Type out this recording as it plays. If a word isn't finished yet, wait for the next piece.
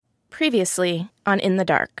Previously on In the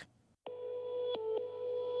Dark.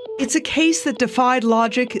 It's a case that defied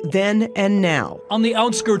logic then and now. On the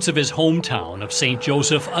outskirts of his hometown of St.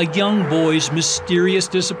 Joseph, a young boy's mysterious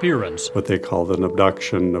disappearance. What they called an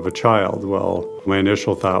abduction of a child. Well, my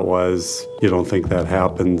initial thought was, you don't think that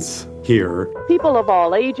happens here. People of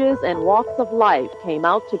all ages and walks of life came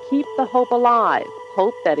out to keep the hope alive.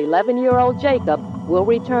 Hope that 11-year-old Jacob will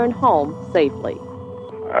return home safely.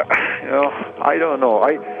 I don't know.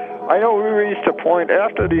 I know we reached a point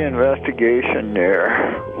after the investigation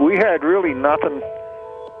there. We had really nothing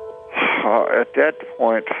at that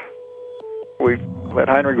point. We let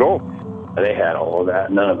Heinrich go. They had all of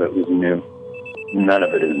that. None of it was new. None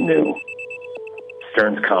of it is new.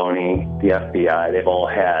 Stearns County, the FBI, they've all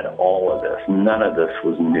had all of this. None of this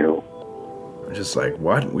was new. Just like,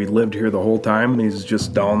 what? We lived here the whole time and he's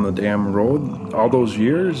just down the damn road all those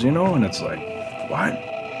years, And it's like, what?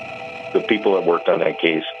 The people that worked on that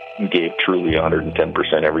case gave truly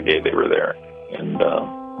 110% every day they were there. And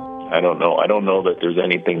I don't know. I don't know that there's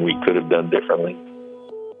anything we could have done differently.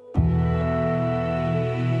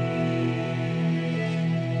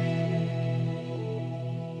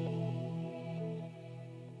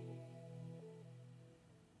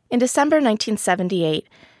 In December 1978,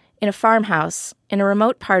 in a farmhouse in a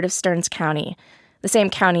remote part of Stearns County, the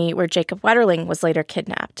same county where Jacob Wetterling was later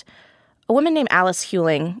kidnapped, a woman named Alice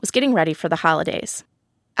Huling was getting ready for the holidays.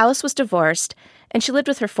 Alice was divorced, and she lived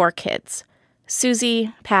with her 4 kids,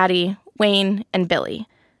 Susie, Patty, Wayne, and Billy.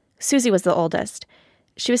 Susie was the oldest.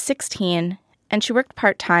 She was 16, and she worked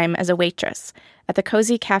part-time as a waitress at the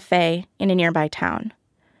Cozy Cafe in a nearby town.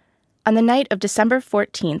 On the night of December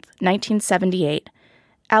 14th, 1978,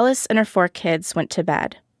 Alice and her 4 kids went to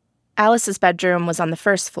bed. Alice's bedroom was on the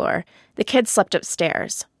first floor. The kids slept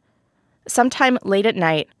upstairs. Sometime late at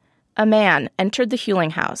night, a man entered the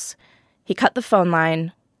Huling house. He cut the phone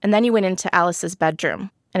line, and then he went into Alice's bedroom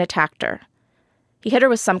and attacked her. He hit her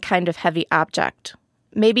with some kind of heavy object,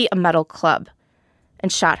 maybe a metal club,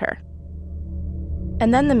 and shot her.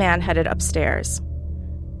 And then the man headed upstairs.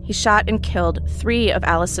 He shot and killed 3 of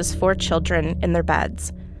Alice's 4 children in their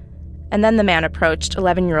beds. And then the man approached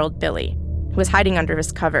 11-year-old Billy, who was hiding under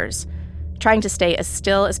his covers, trying to stay as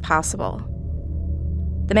still as possible.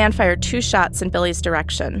 The man fired 2 shots in Billy's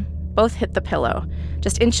direction. Both hit the pillow,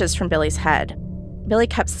 just inches from Billy's head. Billy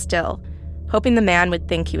kept still, hoping the man would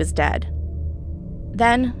think he was dead.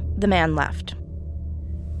 Then the man left.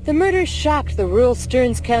 The murder shocked the rural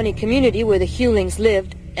Stearns County community where the Hulings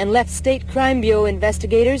lived and left State Crime Bureau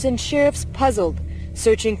investigators and sheriffs puzzled,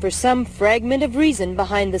 searching for some fragment of reason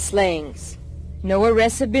behind the slayings. No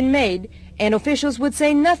arrests have been made, and officials would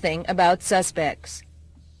say nothing about suspects.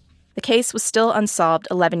 The case was still unsolved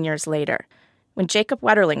 11 years later, when Jacob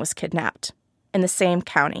Wetterling was kidnapped in the same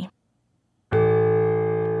county.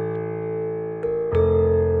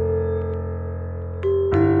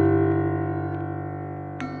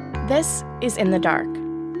 This is In the Dark,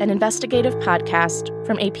 an investigative podcast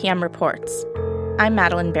from APM Reports. I'm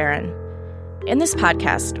Madeline Barron. In this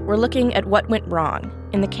podcast, we're looking at what went wrong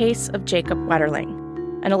in the case of Jacob Wetterling,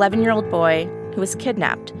 an 11-year-old boy who was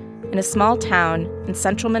kidnapped in a small town in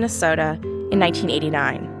central Minnesota in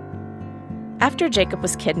 1989. After Jacob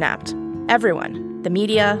was kidnapped, everyone, the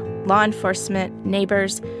media, law enforcement,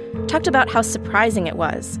 neighbors, talked about how surprising it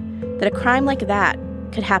was that a crime like that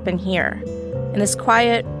could happen here, in this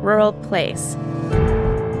quiet, rural place.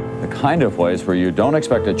 The kind of place where you don't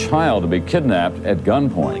expect a child to be kidnapped at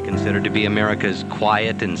gunpoint. Considered to be America's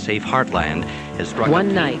quiet and safe heartland, has struck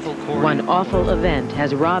one night, one awful event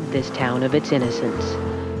has robbed this town of its innocence.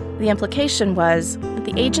 The implication was that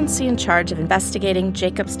the agency in charge of investigating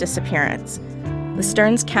Jacob's disappearance, the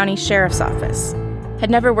Stearns County Sheriff's Office, had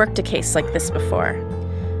never worked a case like this before.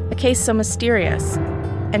 A case so mysterious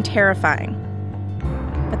and terrifying.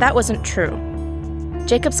 But that wasn't true.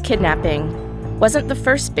 Jacob's kidnapping wasn't the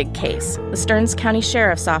first big case the Stearns County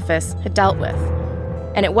Sheriff's Office had dealt with,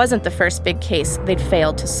 and it wasn't the first big case they'd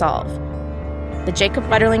failed to solve. The Jacob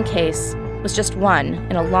Wetterling case was just one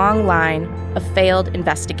in a long line of failed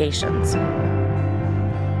investigations.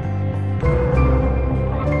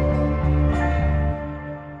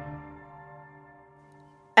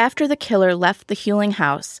 After the killer left the Huling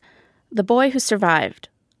house, the boy who survived,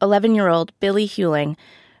 11-year-old Billy Huling,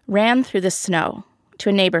 ran through the snow to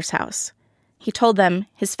a neighbor's house. He told them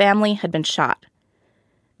his family had been shot.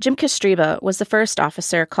 Jim Kostreba was the first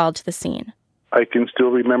officer called to the scene. I can still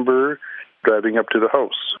remember driving up to the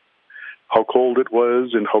house, how cold it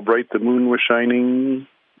was and how bright the moon was shining.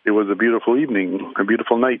 It was a beautiful evening, a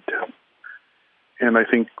beautiful night. And I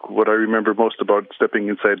think what I remember most about stepping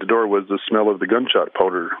inside the door was the smell of the gunshot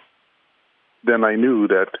powder. Then I knew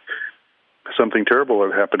that something terrible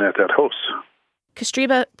had happened at that house.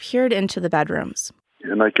 Kostreba peered into the bedrooms.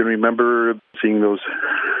 And I can remember seeing those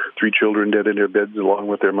 3 children dead in their beds along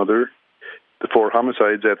with their mother. The 4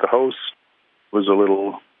 homicides at the house was a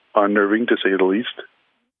little unnerving, to say the least.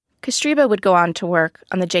 Kostreba would go on to work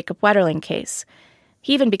on the Jacob Wetterling case.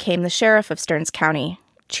 He even became the sheriff of Stearns County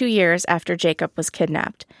 2 years after Jacob was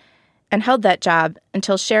kidnapped, and held that job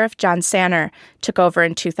until Sheriff John Sanner took over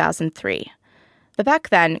in 2003. But back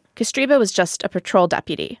then, Kostreba was just a patrol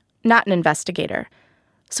deputy, not an investigator.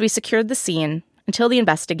 So he secured the scene until the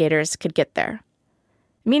investigators could get there.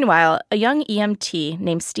 Meanwhile, a young EMT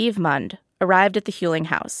named Steve Mund arrived at the Huling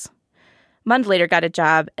house. Mund later got a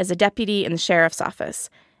job as a deputy in the sheriff's office,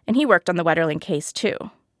 and he worked on the Wetterling case too.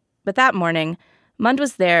 But that morning, Mund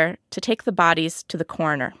was there to take the bodies to the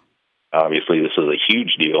coroner. Obviously, this is a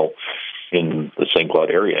huge deal in the St.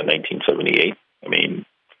 Cloud area in 1978. I mean,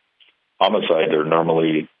 homicide, they're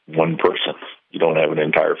normally one person. You don't have an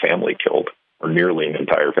entire family killed, or nearly an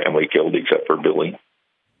entire family killed, except for Billy.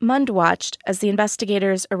 Mund watched as the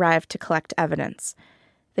investigators arrived to collect evidence.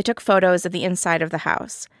 They took photos of the inside of the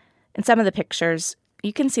house. In some of the pictures,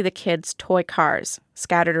 you can see the kids' toy cars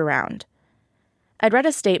scattered around. I'd read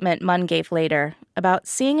a statement Mund gave later about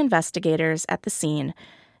seeing investigators at the scene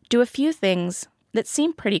do a few things that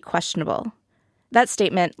seemed pretty questionable. That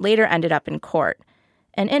statement later ended up in court,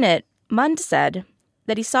 and in it, Mund said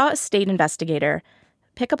that he saw a state investigator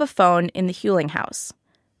pick up a phone in the Huling house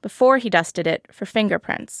before he dusted it for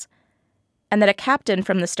fingerprints, and that a captain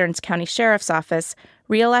from the Stearns County Sheriff's Office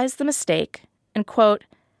realized the mistake and, quote,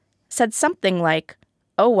 said something like,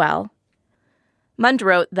 "Oh well." Mund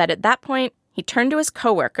wrote that at that point, he turned to his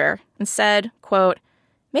coworker and said, quote,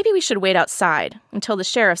 "Maybe we should wait outside until the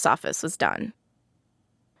sheriff's office was done."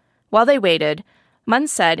 While they waited, Mund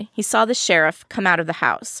said he saw the sheriff come out of the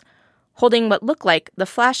house, holding what looked like the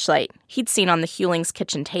flashlight he'd seen on the Huling's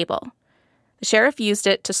kitchen table. The sheriff used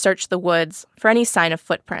it to search the woods for any sign of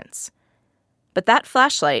footprints. But that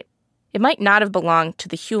flashlight, it might not have belonged to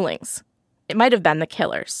the Hulings. It might have been the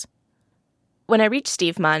killers. When I reached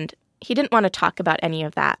Steve Mund, he didn't want to talk about any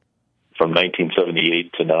of that. From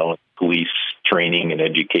 1978 to now, police training and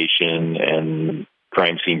education and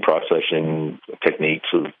crime scene processing techniques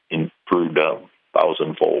have improved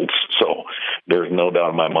 1,000-fold. So there's no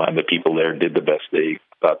doubt in my mind that people there did the best they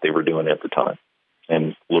thought they were doing at the time.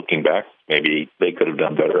 And looking back, maybe they could have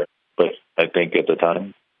done better. But I think at the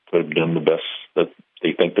time, could have done the best that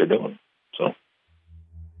they think they're doing. So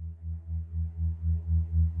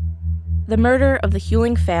the murder of the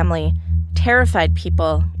Huling family terrified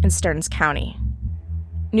people in Stearns County.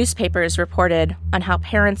 Newspapers reported on how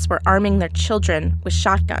parents were arming their children with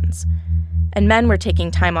shotguns, and men were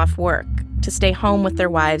taking time off work to stay home with their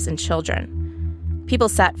wives and children. People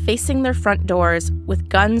sat facing their front doors with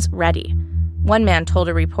guns ready. One man told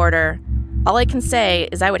a reporter, "All I can say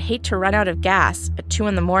is I would hate to run out of gas at 2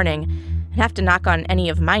 a.m. and have to knock on any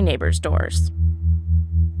of my neighbors' doors."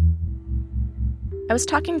 I was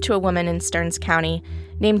talking to a woman in Stearns County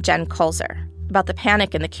named Jen Kulzer about the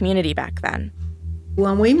panic in the community back then.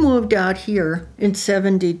 When we moved out here in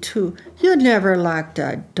 72, you never locked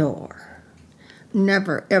a door.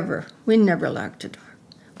 Never, ever. We never locked a door.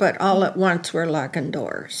 But all at once we're locking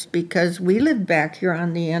doors because we lived back here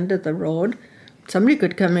on the end of the road. Somebody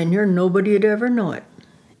could come in here and nobody would ever know it.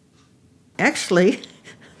 Actually,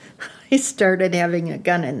 I started having a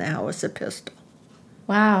gun in the house, a pistol.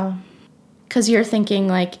 Wow. Because you're thinking,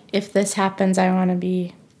 like, if this happens, I want to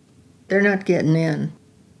be... They're not getting in.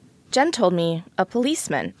 Jen told me a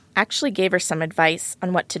policeman actually gave her some advice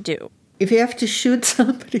on what to do. If you have to shoot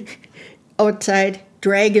somebody outside,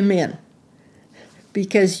 drag him in.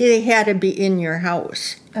 Because they had to be in your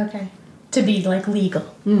house. Okay. To be, like,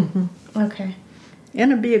 legal. Mm-hmm. Okay.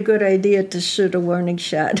 And it'd be a good idea to shoot a warning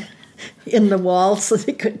shot in the wall so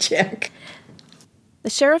they could check. The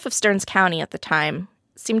sheriff of Stearns County at the time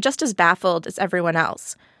seemed just as baffled as everyone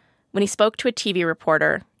else when he spoke to a TV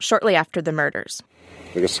reporter shortly after the murders.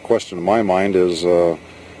 I guess the question in my mind is,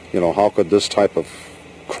 how could this type of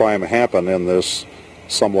crime happen in this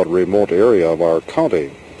somewhat remote area of our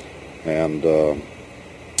county? And I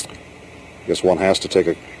guess one has to take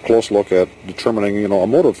a close look at determining, a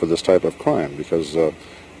motive for this type of crime, because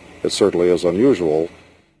it certainly is unusual.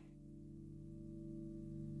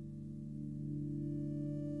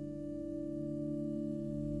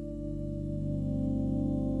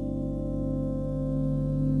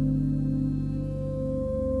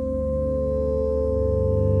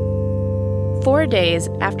 Four days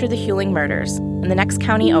after the Huling murders, in the next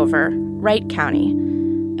county over, Wright County,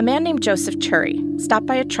 a man named Joseph Chury stopped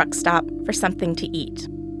by a truck stop for something to eat.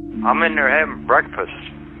 I'm in there having breakfast.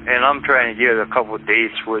 And I'm trying to get a couple of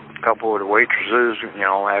dates with a couple of the waitresses,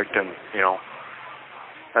 acting,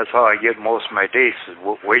 That's how I get most of my dates is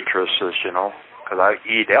with waitresses, because I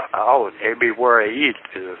eat out. Everywhere I eat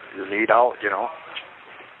is eat out,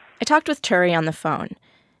 I talked with Turi on the phone,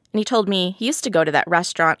 and he told me he used to go to that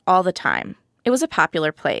restaurant all the time. It was a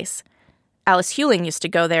popular place. Alice Huling used to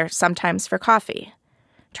go there sometimes for coffee.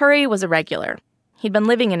 Turi was a regular. He'd been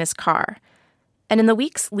living in his car. And in the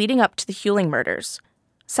weeks leading up to the Huling murders,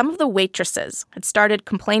 some of the waitresses had started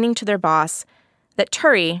complaining to their boss that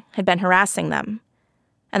Turi had been harassing them,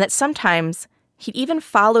 and that sometimes he'd even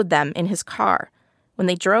followed them in his car when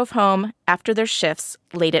they drove home after their shifts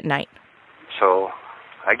late at night. So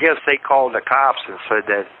I guess they called the cops and said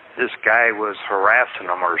that this guy was harassing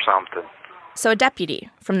them or something. So a deputy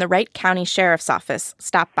from the Wright County Sheriff's Office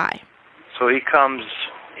stopped by. So he comes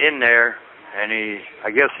in there, and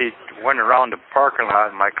I guess he went around the parking lot,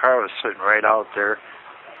 and my car was sitting right out there.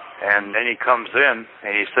 And then he comes in,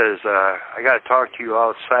 and he says, I got to talk to you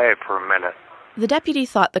outside for a minute. The deputy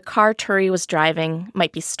thought the car Turi was driving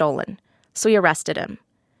might be stolen, so he arrested him.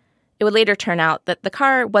 It would later turn out that the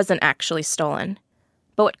car wasn't actually stolen.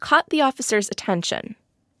 But what caught the officer's attention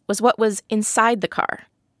was what was inside the car.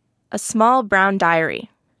 A small brown diary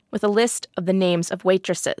with a list of the names of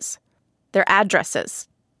waitresses, their addresses,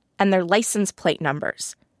 and their license plate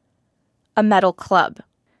numbers. A metal club,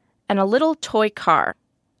 and a little toy car,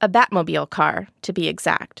 a Batmobile car, to be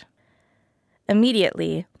exact.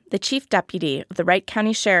 Immediately, the chief deputy of the Wright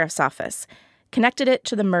County Sheriff's Office connected it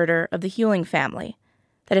to the murder of the Huling family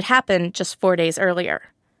that had happened just 4 days earlier,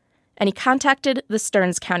 and he contacted the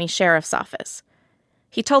Stearns County Sheriff's Office.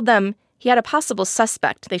 He told them he had a possible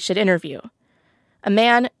suspect they should interview, a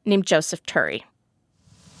man named Joseph Turi.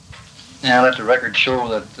 Now, let the record show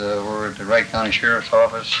that we're at the Wright County Sheriff's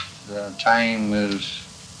Office. The time is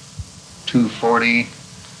 2:40,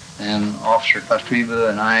 and Officer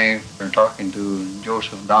Kostreva and I are talking to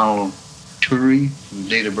Joseph Donald Turi, whose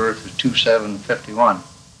date of birth is 2/7/51.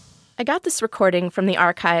 I got this recording from the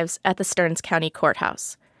archives at the Stearns County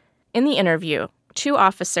Courthouse. In the interview, 2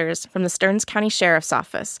 officers from the Stearns County Sheriff's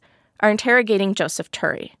Office are interrogating Joseph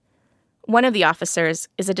Turi. One of the officers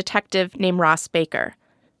is a detective named Ross Baker.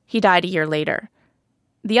 He died a year later.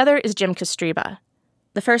 The other is Jim Kostreva,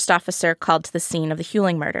 the first officer called to the scene of the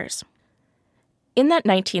Huling murders. In that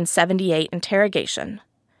 1978 interrogation,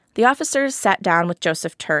 the officers sat down with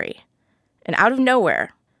Joseph Turi, and out of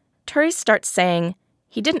nowhere, Turi starts saying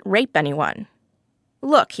he didn't rape anyone.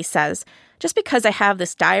 Look, he says, just because I have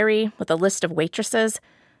this diary with a list of waitresses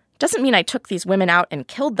doesn't mean I took these women out and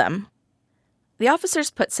killed them. The officers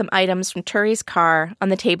put some items from Turi's car on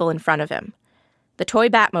the table in front of him. The toy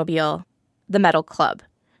Batmobile, the metal club.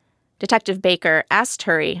 Detective Baker asked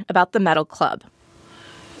Turi about the metal club.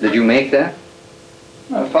 Did you make that?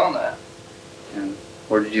 I found that. And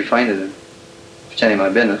where did you find it? If it's any of my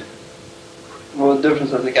business. What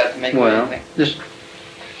difference has it got to make with anything? Just,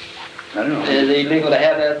 I don't know. Is it illegal to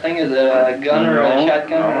have that thing? Is it a gun or a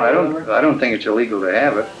shotgun? No, I don't think it's illegal to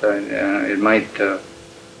have it. It might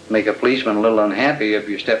make a policeman a little unhappy if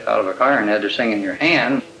you stepped out of a car and had this thing in your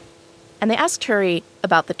hand. And they asked Turi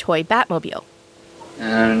about the toy Batmobile.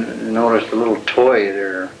 And noticed the little toy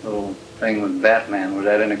there, little thing with Batman. Was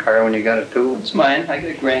that in the car when you got it too? It's mine. I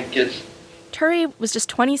got grandkids. Turi was just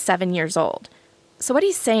 27 years old. So what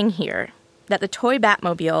he's saying here, that the toy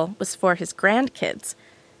Batmobile was for his grandkids,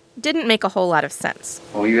 didn't make a whole lot of sense.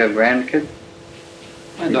 Oh, you have grandkids?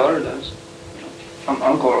 My daughter does. I'm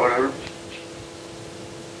uncle or whatever.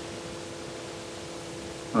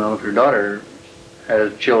 Well, if your daughter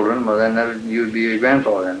has children, well, then you'd be a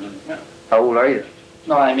grandfather then. Yeah. How old are you?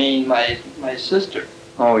 No, I mean my sister.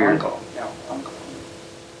 Oh, your uncle. Yeah, uncle.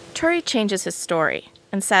 Turi changes his story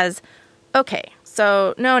and says, okay,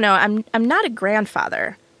 so no, I'm not a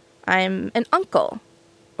grandfather. I'm an uncle.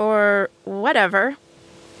 Or whatever.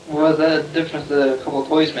 What's that difference that a couple of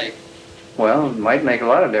toys make? Well, it might make a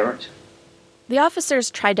lot of difference. The officers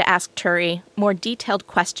tried to ask Turi more detailed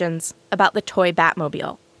questions about the toy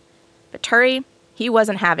Batmobile. But Turi, he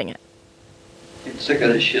wasn't having it. I'm sick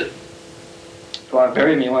of this shit. If you want to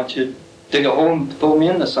bury me, why don't you dig a hole and throw me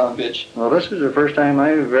in the son of a bitch? Well, this is the first time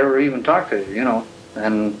I've ever even talked to you,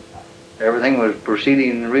 and everything was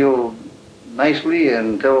proceeding real nicely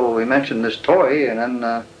until we mentioned this toy, and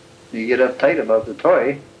then you get uptight about the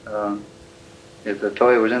toy. If the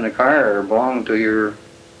toy was in the car or belonged to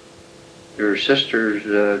your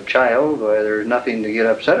sister's child, why, there's nothing to get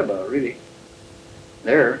upset about, really.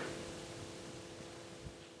 There.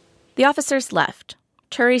 The officers left.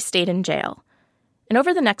 Turi stayed in jail. And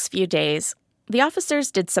over the next few days, the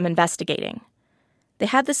officers did some investigating. They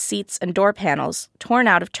had the seats and door panels torn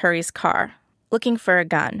out of Turry's car, looking for a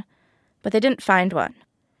gun, but they didn't find one.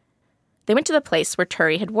 They went to the place where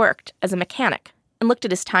Turry had worked as a mechanic and looked at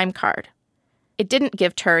his time card. It didn't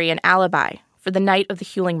give Turry an alibi for the night of the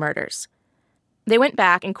Huling murders. They went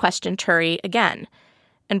back and questioned Turry again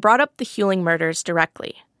and brought up the Huling murders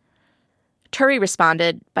directly. Turry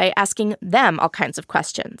responded by asking them all kinds of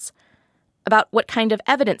questions about what kind of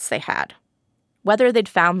evidence they had, whether they'd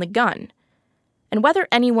found the gun, and whether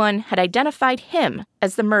anyone had identified him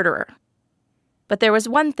as the murderer. But there was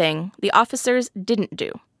one thing the officers didn't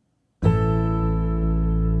do.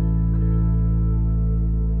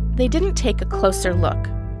 They didn't take a closer look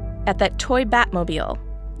at that toy Batmobile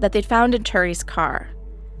that they'd found in Turry's car.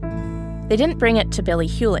 They didn't bring it to Billy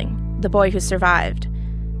Huling, the boy who survived.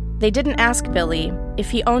 They didn't ask Billy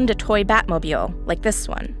if he owned a toy Batmobile like this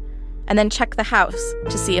one, and then check the house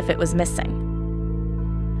to see if it was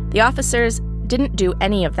missing. The officers didn't do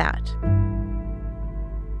any of that.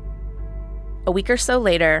 A week or so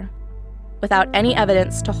later, without any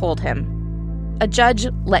evidence to hold him, a judge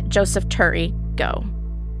let Joseph Turry go.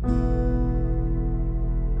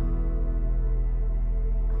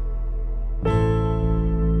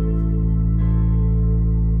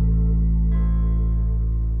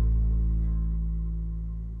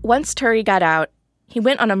 Once Turry got out, he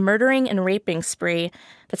went on a murdering and raping spree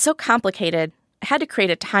that's so complicated, I had to create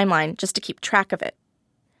a timeline just to keep track of it.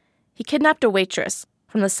 He kidnapped a waitress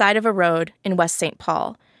from the side of a road in West St.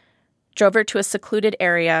 Paul, drove her to a secluded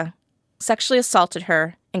area, sexually assaulted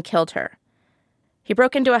her, and killed her. He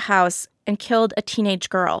broke into a house and killed a teenage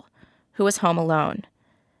girl who was home alone.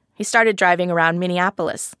 He started driving around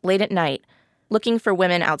Minneapolis late at night, looking for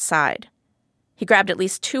women outside. He grabbed at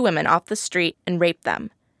least 2 women off the street and raped them.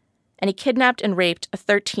 And he kidnapped and raped a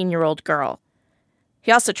 13-year-old girl.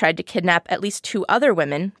 He also tried to kidnap at least 2 other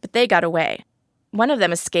women, but they got away. One of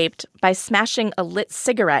them escaped by smashing a lit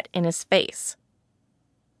cigarette in his face.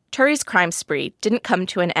 Turry's crime spree didn't come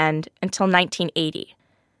to an end until 1980,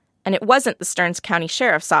 and it wasn't the Stearns County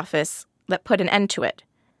Sheriff's Office that put an end to it.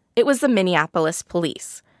 It was the Minneapolis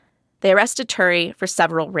police. They arrested Turry for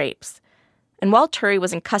several rapes, and while Turry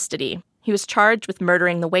was in custody, he was charged with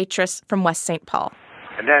murdering the waitress from West St. Paul.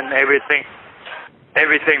 And then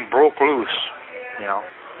everything broke loose, you know.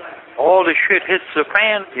 All the shit hits the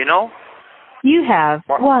fan, you know. You have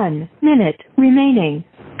 1 minute remaining.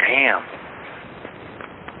 Damn.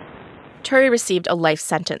 Turry received a life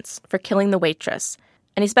sentence for killing the waitress,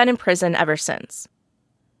 and he's been in prison ever since.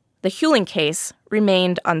 The Huling case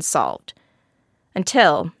remained unsolved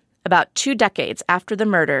until, about 2 decades after the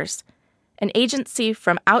murders, an agency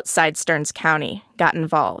from outside Stearns County got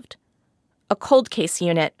involved. A cold case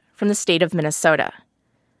unit from the state of Minnesota.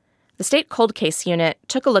 The state cold case unit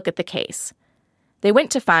took a look at the case. They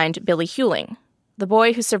went to find Billy Huling, the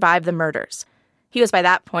boy who survived the murders. He was by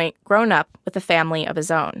that point grown up with a family of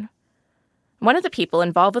his own. One of the people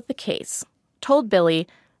involved with the case told Billy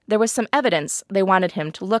there was some evidence they wanted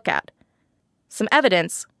him to look at. Some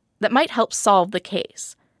evidence that might help solve the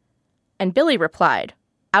case. And Billy replied,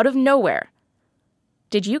 out of nowhere,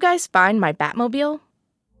 "Did you guys find my Batmobile?"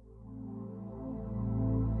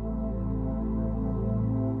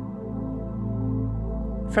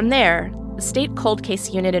 From there, the state cold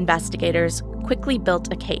case unit investigators quickly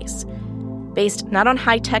built a case, based not on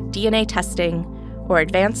high-tech DNA testing or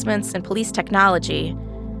advancements in police technology,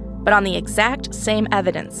 but on the exact same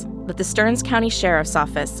evidence that the Stearns County Sheriff's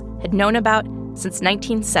Office had known about since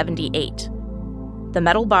 1978, the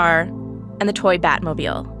metal bar and the toy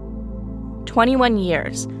Batmobile. 21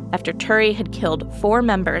 years after Turry had killed 4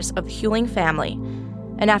 members of the Huling family,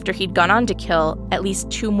 and after he'd gone on to kill at least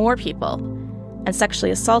 2 more people, and sexually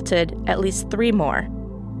assaulted at least 3 more,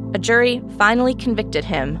 a jury finally convicted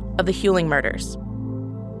him of the Huling murders.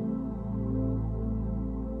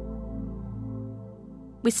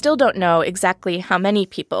 We still don't know exactly how many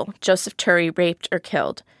people Joseph Turry raped or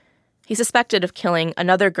killed. He's suspected of killing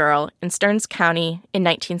another girl in Stearns County in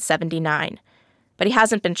 1979, but he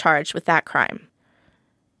hasn't been charged with that crime.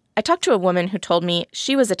 I talked to a woman who told me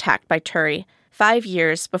she was attacked by Turry 5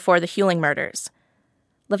 years before the Huling murders.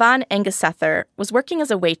 Levon Angusether was working as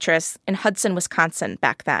a waitress in Hudson, Wisconsin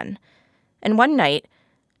back then, and one night,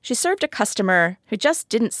 she served a customer who just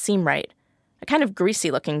didn't seem right, a kind of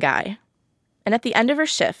greasy-looking guy. And at the end of her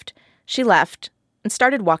shift, she left and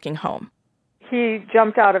started walking home. He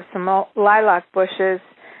jumped out of some lilac bushes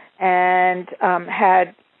and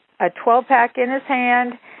had a 12-pack in his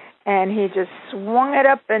hand, and he just swung it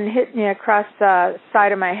up and hit me across the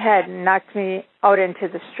side of my head and knocked me out into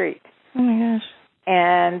the street. Oh, my gosh.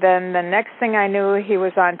 And then the next thing I knew, he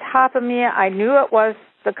was on top of me. I knew it was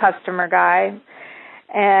the customer guy.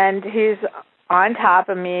 And he's on top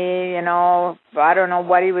of me, I don't know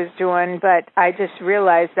what he was doing, but I just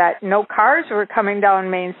realized that no cars were coming down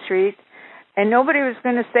Main Street and nobody was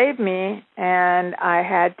going to save me, and I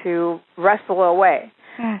had to wrestle away.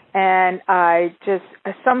 And I just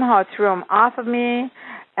somehow threw him off of me,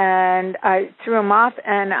 and I threw him off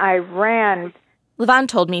and I ran. Levon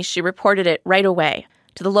told me she reported it right away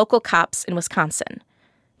to the local cops in Wisconsin,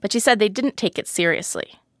 but she said they didn't take it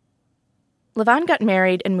seriously. Levon got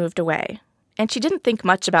married and moved away, and she didn't think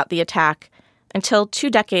much about the attack until 2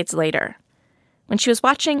 decades later, when she was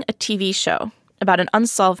watching a TV show about an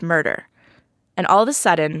unsolved murder, and all of a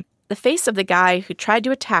sudden, the face of the guy who tried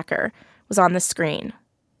to attack her was on the screen,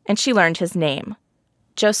 and she learned his name,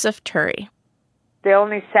 Joseph Turry. The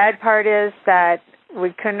only sad part is that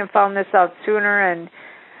we couldn't have found this out sooner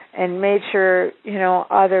and made sure,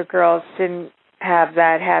 other girls didn't have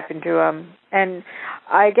that happen to them. And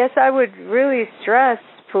I guess I would really stress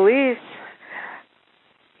police,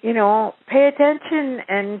 pay attention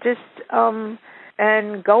and just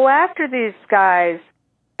and go after these guys.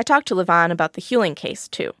 I talked to Levon about the Huling case,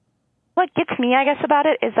 too. What gets me, I guess, about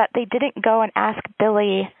it is that they didn't go and ask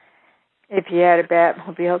Billy if he had a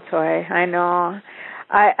Batmobile toy. I know.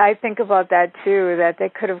 I think about that, too, that they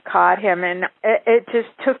could have caught him, and it just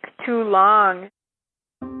took too long.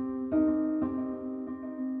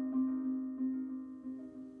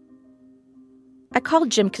 I called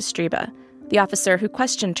Jim Kostreba, the officer who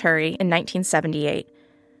questioned Turry in 1978,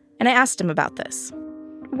 and I asked him about this.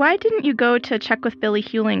 Why didn't you go to check with Billy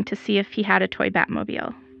Huling to see if he had a toy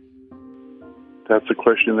Batmobile? That's a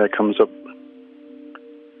question that comes up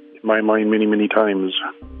in my mind many, many times.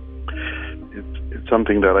 It's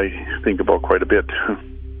something that I think about quite a bit.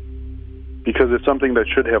 Because it's something that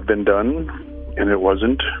should have been done, and it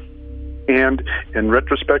wasn't. And in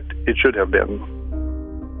retrospect, it should have been.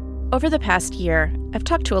 Over the past year, I've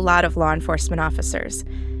talked to a lot of law enforcement officers.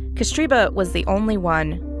 Kostreba was the only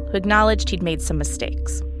one who acknowledged he'd made some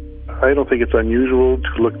mistakes. I don't think it's unusual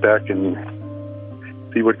to look back and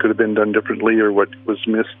see what could have been done differently or what was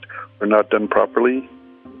missed or not done properly.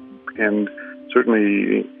 And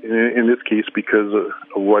certainly in this case, because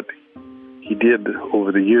of what he did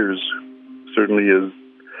over the years, certainly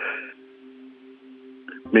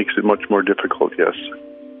makes it much more difficult, yes.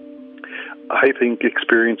 I think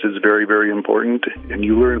experience is very, very important, and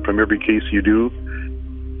you learn from every case you do.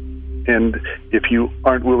 And if you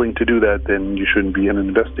aren't willing to do that, then you shouldn't be an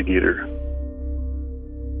investigator.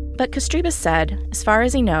 But Kostreba said, as far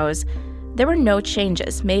as he knows, there were no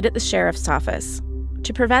changes made at the sheriff's office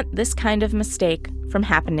to prevent this kind of mistake from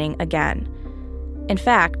happening again. In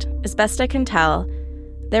fact, as best I can tell,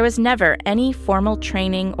 there was never any formal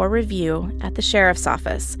training or review at the sheriff's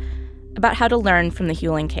office about how to learn from the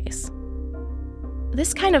Huling case.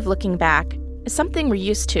 This kind of looking back is something we're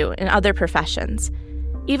used to in other professions,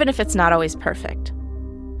 even if it's not always perfect.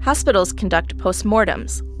 Hospitals conduct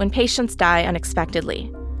postmortems when patients die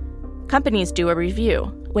unexpectedly. Companies do a review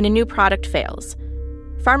when a new product fails.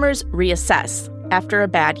 Farmers reassess after a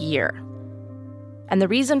bad year. And the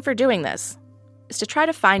reason for doing this is to try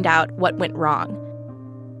to find out what went wrong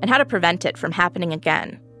and how to prevent it from happening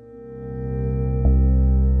again.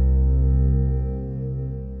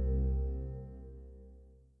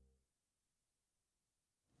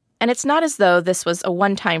 And it's not as though this was a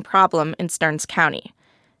one-time problem in Stearns County,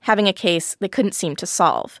 having a case they couldn't seem to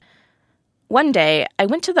solve. One day, I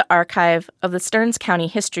went to the archive of the Stearns County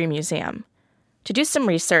History Museum to do some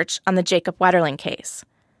research on the Jacob Wetterling case.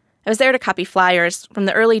 I was there to copy flyers from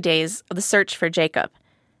the early days of the search for Jacob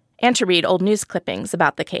and to read old news clippings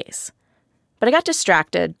about the case. But I got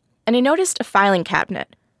distracted, and I noticed a filing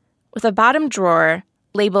cabinet with a bottom drawer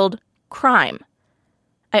labeled Crime.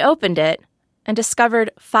 I opened it and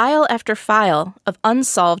discovered file after file of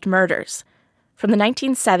unsolved murders from the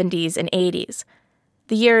 1970s and 80s,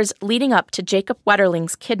 the years leading up to Jacob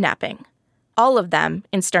Wetterling's kidnapping, all of them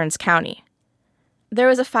in Stearns County. There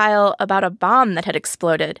was a file about a bomb that had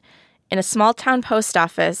exploded in a small-town post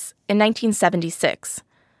office in 1976.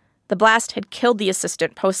 The blast had killed the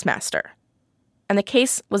assistant postmaster, and the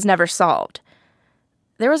case was never solved.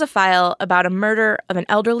 There was a file about a murder of an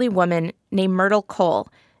elderly woman named Myrtle Cole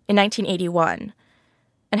in 1981,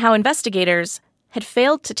 and how investigators had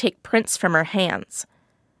failed to take prints from her hands,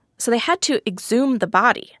 so they had to exhume the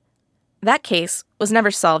body. That case was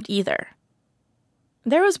never solved either.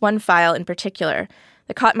 There was one file in particular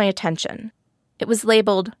that caught my attention. It was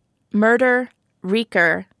labeled Murder,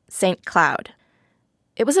 Reeker, St. Cloud.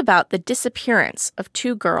 It was about the disappearance of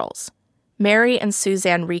 2 girls, Mary and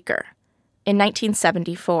Suzanne Reeker, in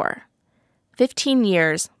 1974, 15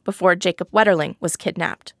 years before Jacob Wetterling was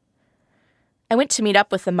kidnapped. I went to meet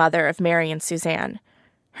up with the mother of Mary and Suzanne.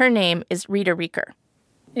 Her name is Rita Reeker.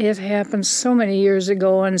 It happened so many years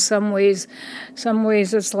ago. In some ways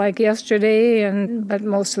it's like yesterday, but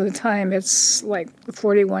most of the time it's like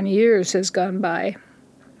 41 years has gone by,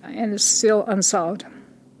 and it's still unsolved.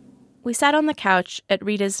 We sat on the couch at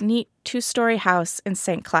Rita's neat 2-story house in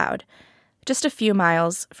St. Cloud, just a few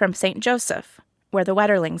miles from St. Joseph, where the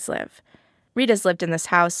Wetterlings live. Rita's lived in this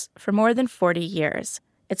house for more than 40 years.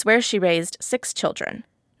 It's where she raised 6 children.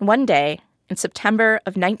 One day, in September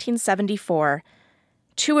of 1974,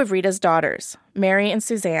 2 of Rita's daughters, Mary and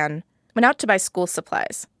Suzanne, went out to buy school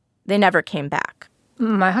supplies. They never came back.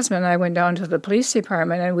 My husband and I went down to the police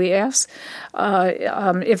department, and we asked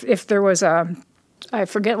if there was I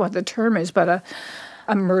forget what the term is, but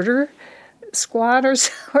a murder squad or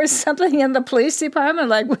something in the police department,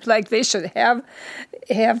 like they should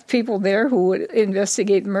have people there who would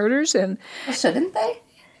investigate murders. And shouldn't they?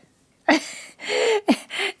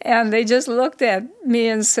 And they just looked at me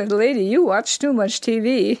and said, "Lady, you watch too much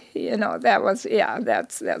TV."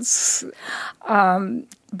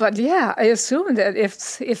 But yeah, I assumed that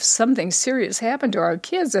if something serious happened to our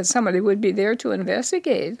kids, that somebody would be there to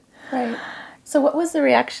investigate. Right. So what was the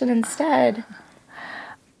reaction instead?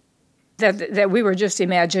 That we were just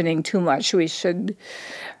imagining too much. We should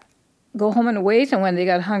go home and wait, and when they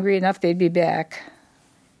got hungry enough, they'd be back.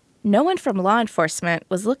 No one from law enforcement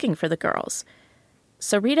was looking for the girls,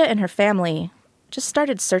 so Rita and her family just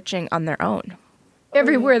started searching on their own.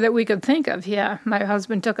 Everywhere that we could think of, yeah. My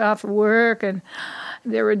husband took off work, and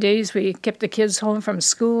there were days we kept the kids home from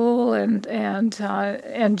school and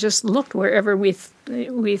just looked wherever we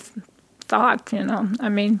thought, I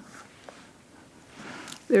mean,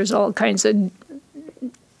 there's all kinds of,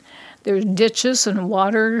 there's ditches and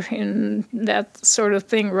water and that sort of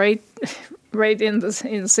thing right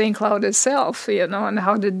in St. Cloud itself,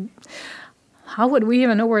 and how would we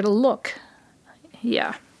even know where to look?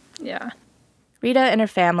 Yeah. Rita and her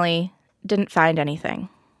family didn't find anything.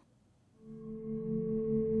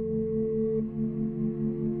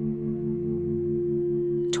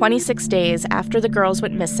 "26 days after the girls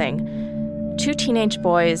went missing, 2 teenage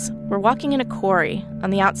boys were walking in a quarry on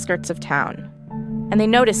the outskirts of town, and they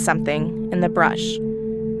noticed something in the brush.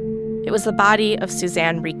 It was the body of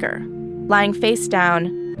Suzanne Reeker, lying face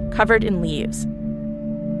down, covered in leaves.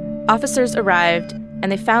 Officers arrived,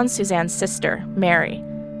 and they found Suzanne's sister, Mary.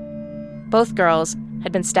 Both girls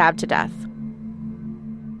had been stabbed to death.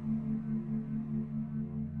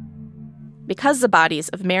 Because the bodies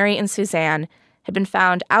of Mary and Suzanne had been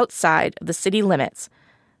found outside of the city limits,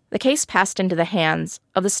 the case passed into the hands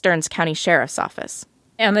of the Stearns County Sheriff's Office.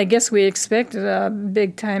 And I guess we expected a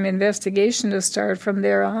big-time investigation to start from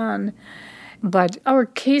there on. But our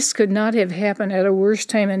case could not have happened at a worse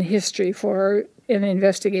time in history for an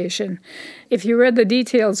investigation. If you read the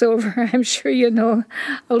details over, I'm sure you know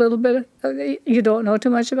a little bit. You don't know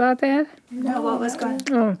too much about that? No, what was going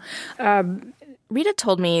on? Rita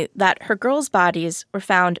told me that her girls' bodies were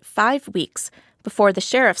found 5 weeks before the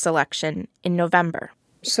sheriff's election in November.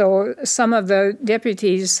 So some of the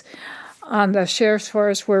deputies on the sheriff's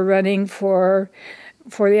force were running for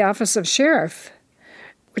the office of sheriff,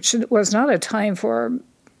 which was not a time for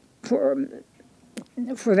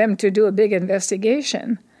them to do a big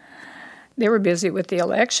investigation. They were busy with the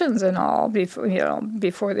elections and all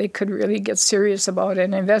before they could really get serious about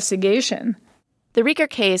an investigation. The Reeker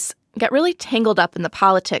case got really tangled up in the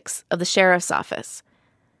politics of the sheriff's office.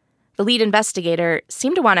 The lead investigator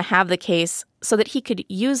seemed to want to have the case so that he could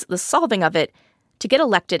use the solving of it to get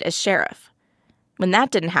elected as sheriff. When that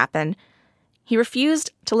didn't happen, he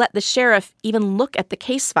refused to let the sheriff even look at the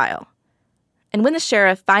case file. And when the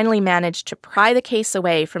sheriff finally managed to pry the case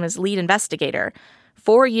away from his lead investigator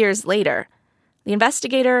 4 years later, the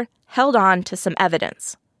investigator held on to some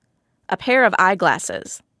evidence: a pair of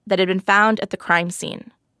eyeglasses that had been found at the crime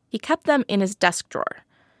scene. He kept them in his desk drawer.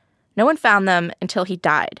 No one found them until he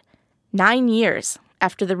died, 9 years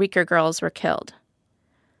after the Reeker girls were killed.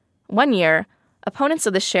 One year, opponents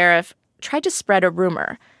of the sheriff tried to spread a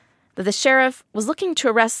rumor that the sheriff was looking to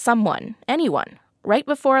arrest someone, anyone, right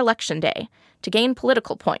before Election Day to gain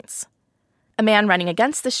political points. A man running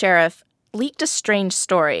against the sheriff leaked a strange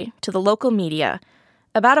story to the local media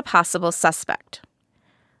about a possible suspect: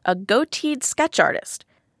 a goateed sketch artist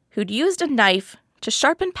who'd used a knife to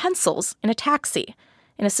sharpen pencils in a taxi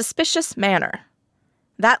in a suspicious manner.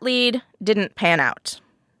 That lead didn't pan out,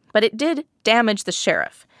 but it did damage the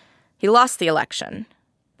sheriff. He lost the election.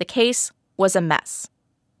 The case was a mess.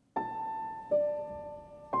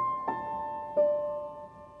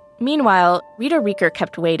 Meanwhile, Rita Reeker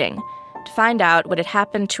kept waiting to find out what had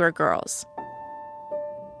happened to her girls.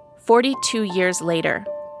 42 years later,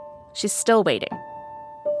 she's still waiting.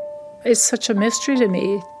 It's such a mystery to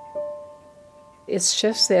me. It's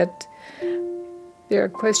just that there are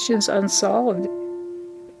questions unsolved.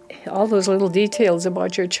 All those little details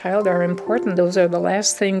about your child are important. Those are the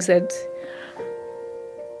last things that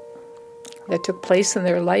took place in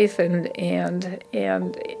their life, and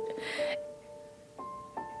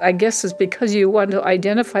I guess it's because you want to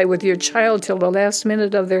identify with your child till the last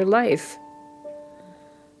minute of their life.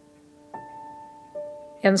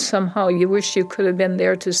 And somehow you wish you could have been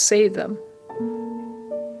there to save them,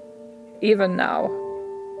 even now.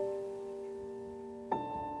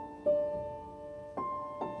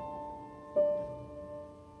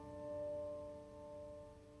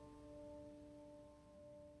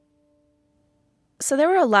 So there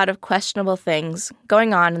were a lot of questionable things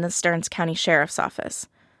going on in the Stearns County Sheriff's Office.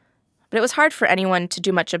 But it was hard for anyone to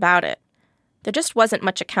do much about it. There just wasn't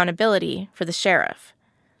much accountability for the sheriff.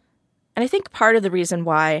 And I think part of the reason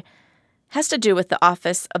why has to do with the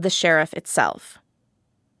office of the sheriff itself.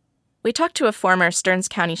 We talked to a former Stearns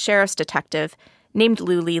County Sheriff's detective named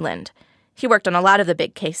Lou Leland. He worked on a lot of the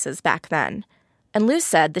big cases back then. And Lou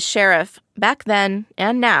said the sheriff, back then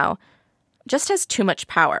and now, just has too much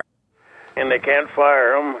power. And they can't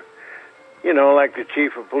fire him. You know, like the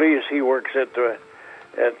chief of police, he works at the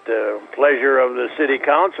pleasure of the city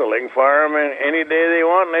council. They can fire him any day they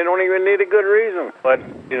want, and they don't even need a good reason. But,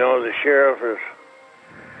 you know, the sheriff is...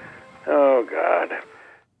 Oh, God.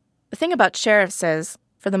 The thing about sheriffs is,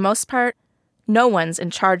 for the most part, no one's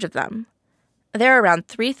in charge of them. There are around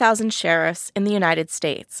 3,000 sheriffs in the United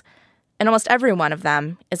States, and almost every one of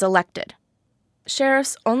them is elected.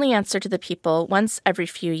 Sheriffs only answer to the people once every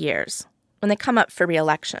few years, when they come up for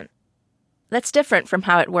re-election. That's different from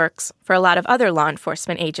how it works for a lot of other law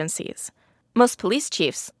enforcement agencies. Most police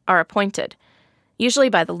chiefs are appointed, usually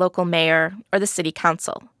by the local mayor or the city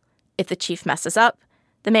council. If the chief messes up,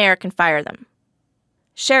 the mayor can fire them.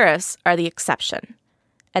 Sheriffs are the exception,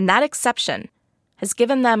 and that exception has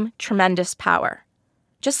given them tremendous power.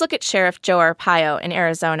 Just look at Sheriff Joe Arpaio in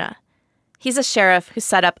Arizona. He's a sheriff who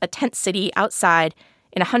set up a tent city outside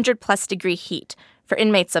in 100-plus degree heat for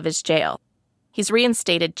inmates of his jail. He's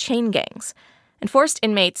reinstated chain gangs and forced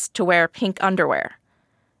inmates to wear pink underwear.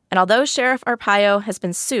 And although Sheriff Arpaio has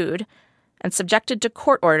been sued and subjected to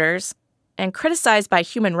court orders and criticized by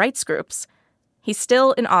human rights groups, he's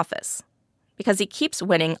still in office because he keeps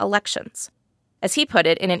winning elections. As he put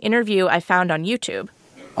it in an interview I found on YouTube,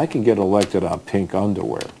 I can get elected on pink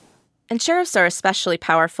underwear. And sheriffs are especially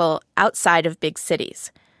powerful outside of big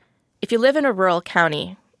cities. If you live in a rural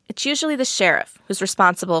county, it's usually the sheriff who's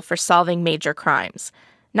responsible for solving major crimes,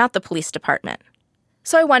 not the police department.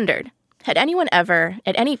 So I wondered, had anyone ever,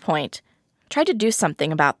 at any point, tried to do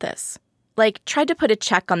something about this? Like, tried to put a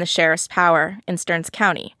check on the sheriff's power in Stearns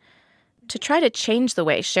County, to try to change the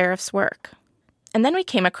way sheriffs work. And then we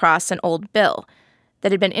came across an old bill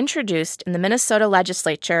that had been introduced in the Minnesota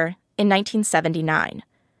legislature in 1979,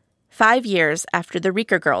 5 years after the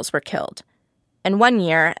Reeker girls were killed, and 1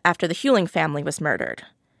 year after the Huling family was murdered.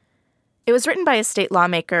 It was written by a state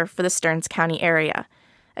lawmaker for the Stearns County area,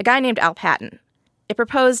 a guy named Al Patton. It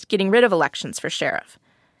proposed getting rid of elections for sheriff.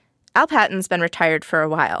 Al Patton's been retired for a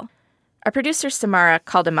while. Our producer Samara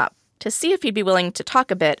called him up to see if he'd be willing to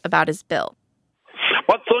talk a bit about his bill.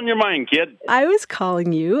 What's on your mind, kid? I was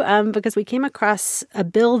calling you because we came across a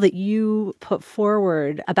bill that you put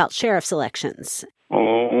forward about sheriff's elections.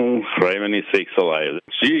 Oh, for many sakes alive.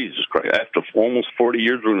 Jesus Christ. After almost 40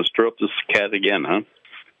 years, we're going to stir up this cat again, huh?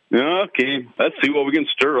 Okay, let's see what we can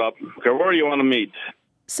stir up. Okay, where do you want to meet?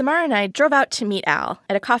 Samara and I drove out to meet Al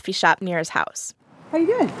at a coffee shop near his house. How you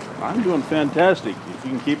doing? I'm doing fantastic. If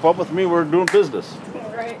you can keep up with me, we're doing business.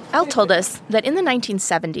 Right. Al told us that in the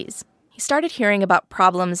 1970s, he started hearing about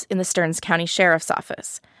problems in the Stearns County Sheriff's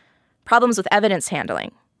Office. Problems with evidence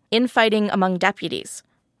handling, infighting among deputies,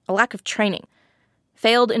 a lack of training,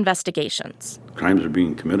 failed investigations. Crimes are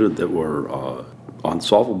being committed that were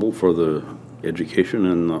unsolvable for the education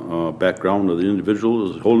and background of the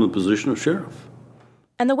individual is holding the position of sheriff.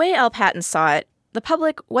 And the way Al Patton saw it, the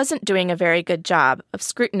public wasn't doing a very good job of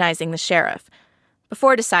scrutinizing the sheriff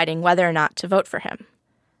before deciding whether or not to vote for him.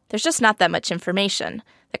 There's just not that much information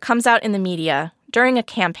that comes out in the media during a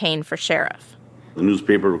campaign for sheriff. The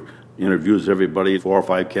newspaper interviews everybody, 4 or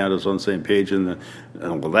 5 candidates on the same page, and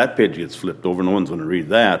that page gets flipped over, no one's going to read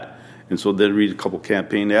that. And so they read a couple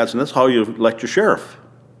campaign ads, and that's how you elect your sheriff.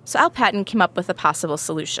 So Al Patton came up with a possible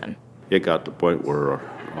solution. It got to the point where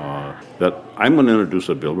that I'm going to introduce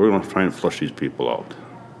a bill. We're going to try and flush these people out.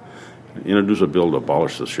 Introduce a bill to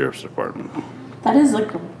abolish the sheriff's department. That is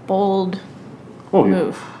like a bold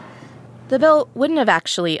move. The bill wouldn't have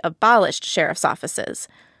actually abolished sheriff's offices,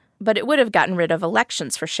 but it would have gotten rid of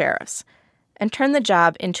elections for sheriffs and turned the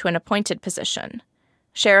job into an appointed position.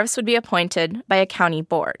 Sheriffs would be appointed by a county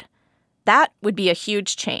board. That would be a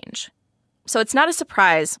huge change. So it's not a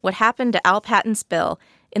surprise what happened to Al Patton's bill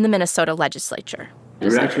in the Minnesota legislature.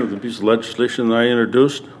 The reaction of the piece of legislation that I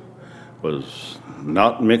introduced was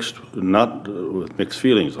not with mixed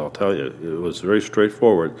feelings, I'll tell you. It was very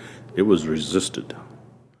straightforward. It was resisted.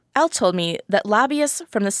 Al told me that lobbyists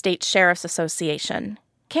from the state sheriff's association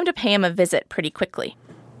came to pay him a visit pretty quickly.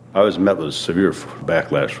 I was met with severe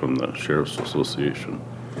backlash from the sheriff's association.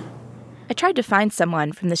 I tried to find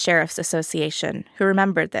someone from the sheriff's association who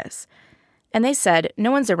remembered this, and they said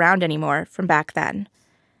no one's around anymore from back then.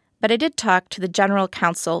 But I did talk to the general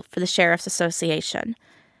counsel for the sheriff's association,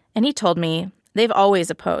 and he told me they've always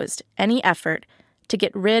opposed any effort to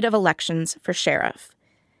get rid of elections for sheriff.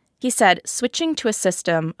 He said switching to a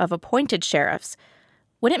system of appointed sheriffs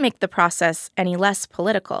wouldn't make the process any less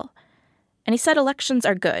political. And he said elections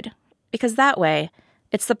are good, because that way,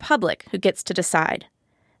 it's the public who gets to decide,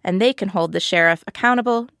 and they can hold the sheriff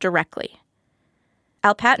accountable directly.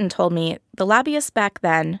 Al Patton told me the lobbyists back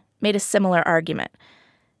then made a similar argument.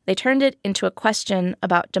 They turned it into a question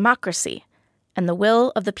about democracy and the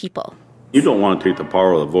will of the people. You don't want to take the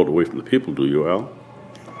power of the vote away from the people, do you, Al?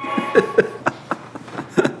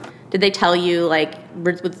 Did they tell you,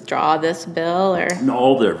 withdraw this bill, or?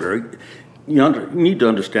 No, they're very... You need to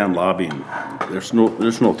understand lobbying. There's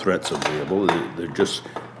no threats available. They're just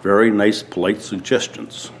very nice, polite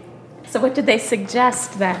suggestions. So what did they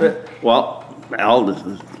suggest then? Well, Al...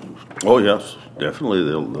 Oh, yes, definitely.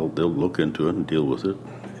 They'll look into it and deal with it,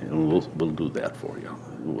 and we'll do that for you.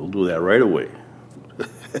 We'll do that right away.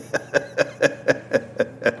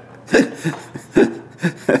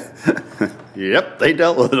 Yep, they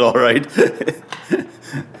dealt with it all right.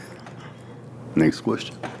 Next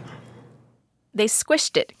question. They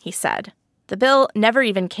squished it, he said. The bill never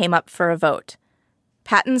even came up for a vote.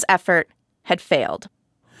 Patton's effort had failed.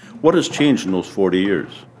 What has changed in those 40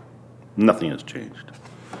 years? Nothing has changed.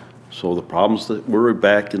 So the problems that were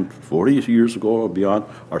back in 40 years ago or beyond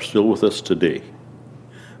are still with us today.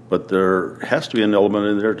 But there has to be an element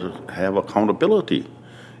in there to have accountability.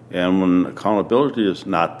 And when accountability is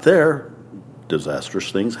not there,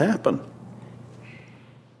 disastrous things happen.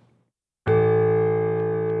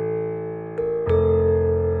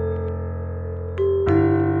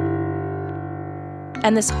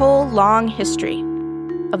 And this whole long history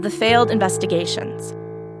of the failed investigations,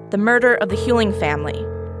 the murder of the Huling family,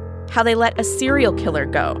 how they let a serial killer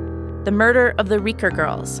go, the murder of the Reeker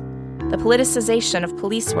girls, the politicization of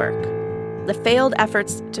police work, the failed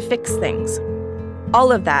efforts to fix things,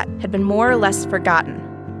 all of that had been more or less forgotten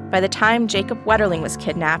by the time Jacob Wetterling was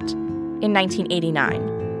kidnapped in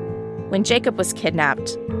 1989. When Jacob was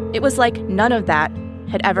kidnapped, it was like none of that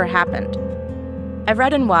had ever happened. I've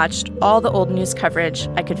read and watched all the old news coverage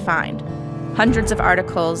I could find, hundreds of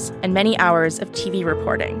articles and many hours of TV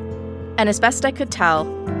reporting. And as best I could tell,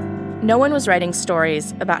 no one was writing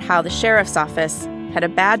stories about how the sheriff's office had a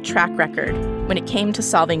bad track record when it came to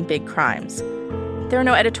solving big crimes. There were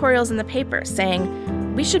no editorials in the paper saying,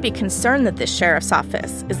 we should be concerned that this sheriff's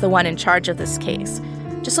office is the one in charge of this case.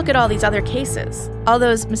 Just look at all these other cases, all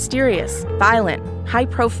those mysterious, violent,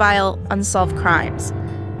 high-profile, unsolved crimes.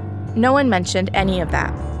 No one mentioned any of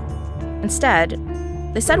that. Instead,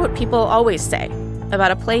 they said what people always say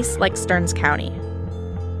about a place like Stearns County.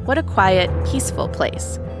 What a quiet, peaceful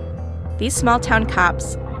place. These small-town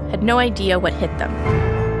cops had no idea what hit them.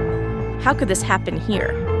 How could this happen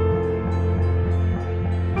here?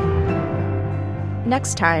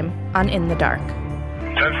 Next time on In the Dark.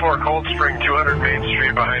 10-4 Cold Spring, 200 Main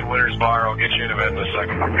Street behind Winter's Bar. I'll get you in a minute in a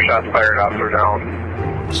second. Shots fired, officer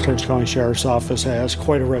down. Stearns County Sheriff's Office has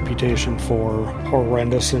quite a reputation for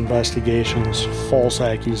horrendous investigations, false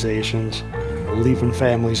accusations, leaving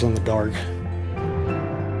families in the dark.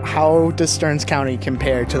 How does Stearns County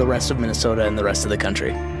compare to the rest of Minnesota and the rest of the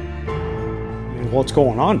country? I mean, what's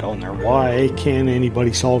going on down there? Why can't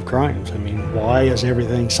anybody solve crimes? I mean, why is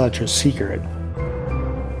everything such a secret?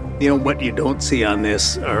 You know, what you don't see on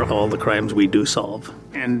this are all the crimes we do solve.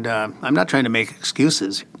 And I'm not trying to make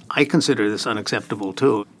excuses. I consider this unacceptable,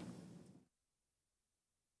 too.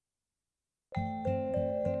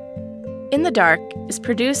 In the Dark is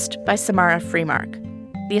produced by Samara Freemark.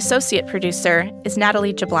 The associate producer is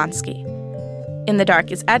Natalie Jablonski. In the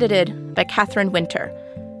Dark is edited by Catherine Winter,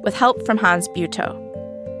 with help from Hans Buetow.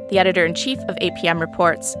 The editor-in-chief of APM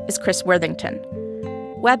Reports is Chris Worthington.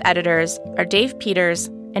 Web editors are Dave Peters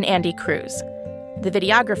and Andy Cruz. The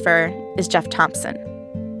videographer is Jeff Thompson.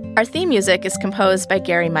 Our theme music is composed by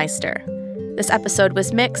Gary Meister. This episode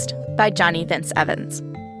was mixed by Johnny Vince Evans.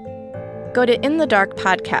 Go to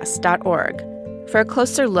inthedarkpodcast.org for a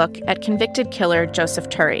closer look at convicted killer Joseph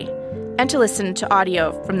Turry, and to listen to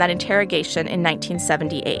audio from that interrogation in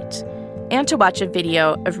 1978, and to watch a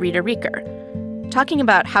video of Rita Reeker talking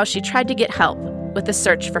about how she tried to get help with the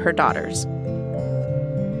search for her daughters.